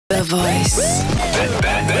voice.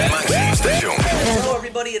 Hello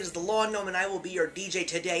everybody, it is the Lawn Gnome and I will be your DJ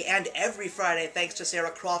today and every Friday thanks to Sara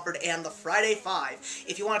Crawford and the Friday 5.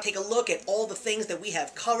 If you want to take a look at all the things that we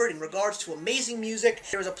have covered in regards to amazing music,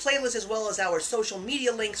 there is a playlist as well as our social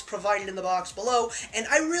media links provided in the box below, and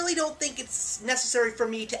I really don't think it's necessary for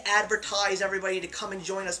me to advertise everybody to come and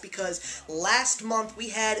join us because last month we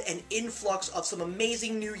had an influx of some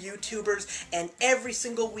amazing new YouTubers, and every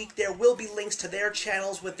single week there will be links to their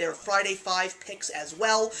channels with their Friday 5 picks as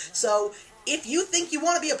well. So if you think you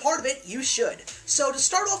want to be a part of it, you should. So to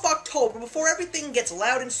start off October, before everything gets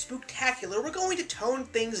loud and spooktacular, we're going to tone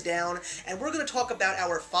things down, and we're going to talk about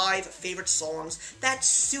our 5 favorite songs that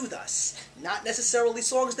soothe us. Not necessarily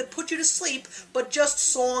songs that put you to sleep, but just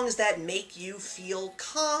songs that make you feel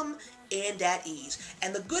calm and at ease.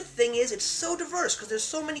 And the good thing is it's so diverse, because there's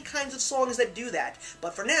so many kinds of songs that do that.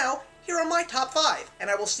 But for now, here are my top 5, and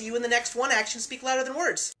I will see you in the next one. Actions speak louder than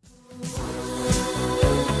words.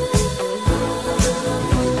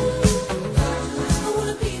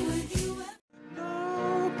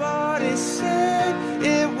 Say